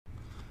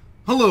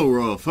Hello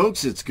Royal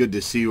folks, it's good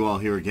to see you all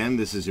here again.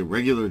 This is your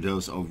regular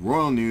dose of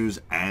Royal news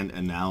and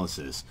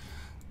analysis.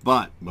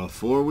 But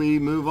before we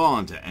move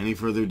on to any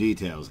further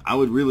details, I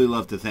would really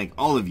love to thank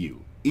all of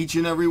you, each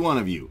and every one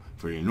of you,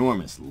 for your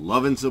enormous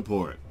love and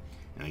support.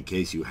 And in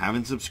case you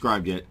haven't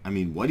subscribed yet,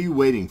 what are you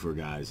waiting for,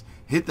 guys?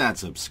 Hit that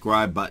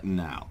subscribe button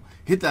now.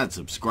 Hit that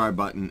subscribe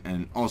button,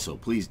 and also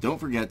please don't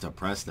forget to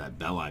press that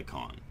bell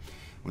icon.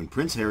 When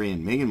Prince Harry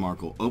and Meghan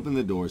Markle opened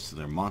the doors to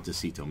their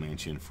Montecito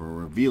mansion for a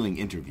revealing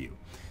interview,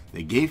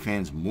 they gave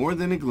fans more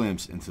than a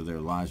glimpse into their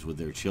lives with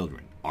their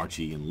children,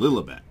 Archie and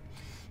Lilibet.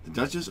 The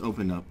Duchess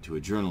opened up to a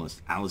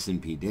journalist,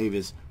 Allison P.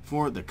 Davis,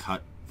 for the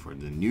cut for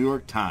the New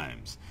York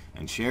Times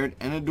and shared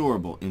an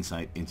adorable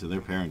insight into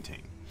their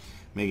parenting.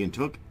 Meghan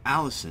took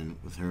Allison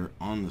with her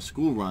on the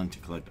school run to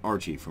collect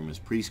Archie from his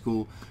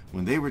preschool.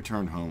 When they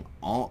returned home,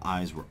 all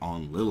eyes were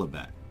on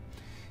Lilibet.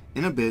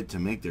 In a bid to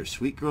make their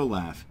sweet girl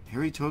laugh,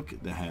 Harry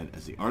took the head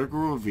as the article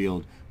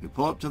revealed. We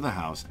pull up to the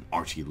house and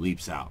Archie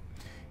leaps out.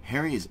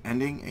 Harry is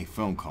ending a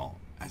phone call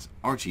as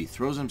Archie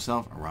throws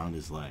himself around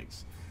his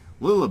legs.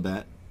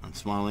 Lilibet,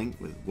 unsmiling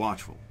with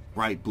watchful,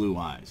 bright blue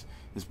eyes,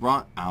 is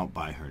brought out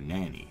by her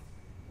nanny.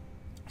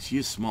 She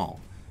is small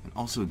and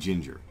also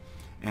ginger,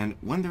 and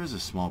when there is a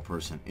small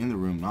person in the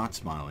room not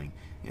smiling,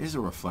 it is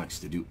a reflex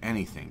to do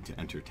anything to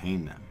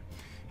entertain them.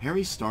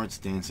 Harry starts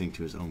dancing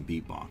to his own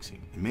beatboxing,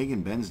 and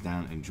Meghan bends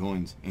down and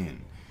joins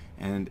in,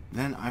 and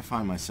then I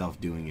find myself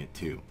doing it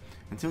too,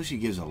 until she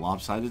gives a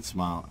lopsided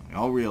smile, and we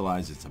all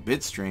realize it's a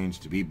bit strange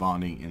to be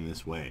bonding in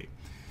this way.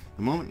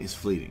 The moment is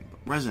fleeting,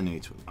 but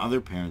resonates with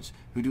other parents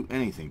who do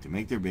anything to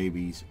make their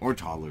babies or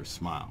toddlers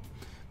smile.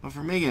 But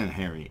for Meghan and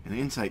Harry, an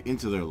insight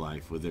into their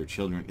life with their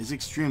children is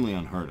extremely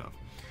unheard of,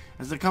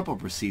 as the couple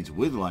proceeds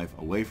with life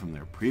away from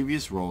their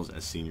previous roles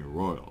as senior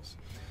royals.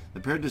 The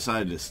pair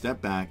decided to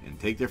step back and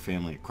take their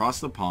family across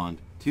the pond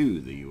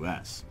to the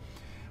U.S.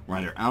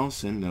 Writer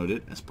Allison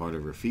noted as part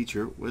of her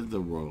feature with the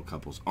royal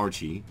couple's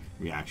Archie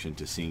reaction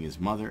to seeing his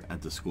mother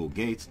at the school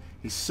gates.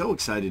 "He's so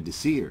excited to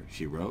see her,"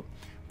 she wrote,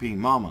 being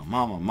 "Mama,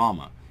 Mama,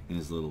 Mama" in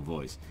his little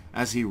voice,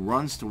 as he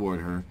runs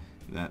toward her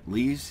that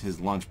leaves his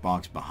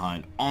lunchbox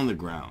behind on the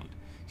ground.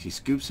 She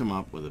scoops him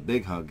up with a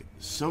big hug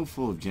so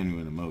full of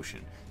genuine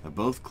emotion that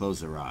both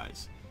close their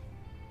eyes.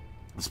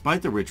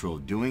 Despite the ritual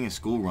of doing a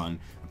school run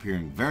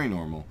appearing very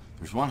normal,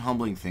 there's one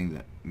humbling thing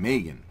that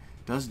Meghan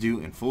does do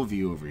in full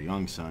view of her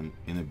young son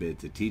in a bid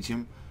to teach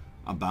him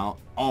about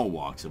all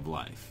walks of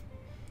life.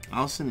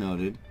 Allison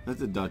noted that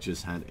the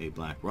Duchess had a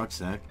black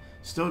rucksack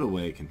stowed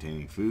away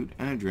containing food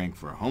and a drink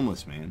for a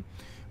homeless man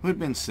who had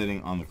been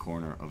sitting on the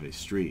corner of a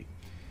street.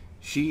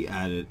 She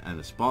added at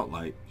a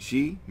spotlight,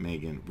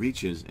 Meghan,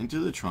 reaches into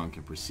the trunk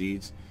and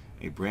proceeds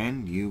a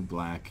brand new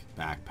black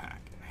backpack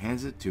and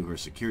hands it to her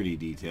security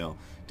detail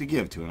to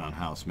give to an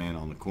unhoused man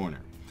on the corner.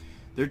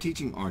 They're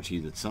teaching Archie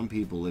that some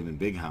people live in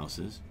big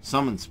houses,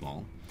 some in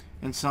small,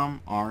 and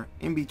some are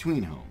in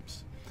between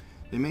homes.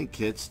 They make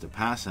kits to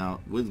pass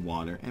out with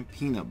water and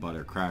peanut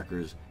butter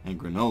crackers and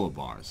granola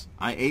bars.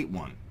 "I ate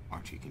one,"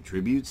 Archie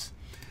contributes.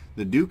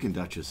 The Duke and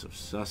Duchess of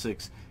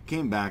Sussex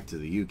came back to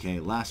the UK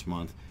last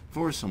month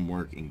for some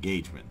work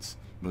engagements.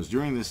 It was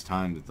during this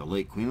time that the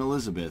late Queen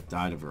Elizabeth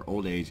died of her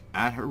old age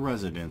at her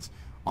residence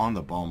on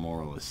the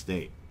Balmoral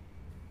estate.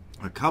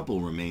 A couple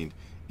remained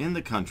in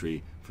the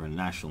country for a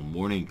national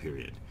mourning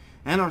period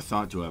and are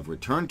thought to have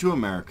returned to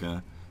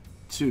America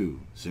too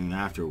soon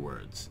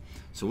afterwards.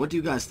 So what do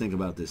you guys think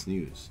about this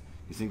news?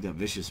 You think that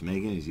vicious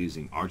Meghan is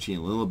using Archie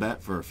and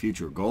Lilibet for her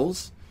future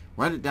goals?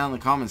 Write it down in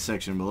the comments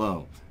section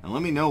below and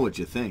let me know what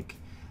you think.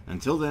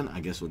 Until then, I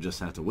guess we'll just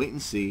have to wait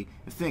and see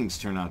if things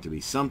turn out to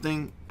be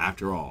something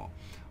after all.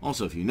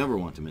 Also, if you never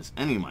want to miss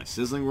any of my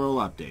sizzling royal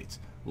updates,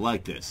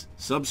 like this,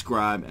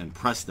 subscribe, and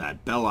press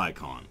that bell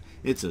icon.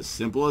 It's as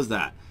simple as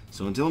that.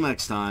 So until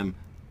next time,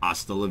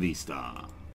 hasta la vista.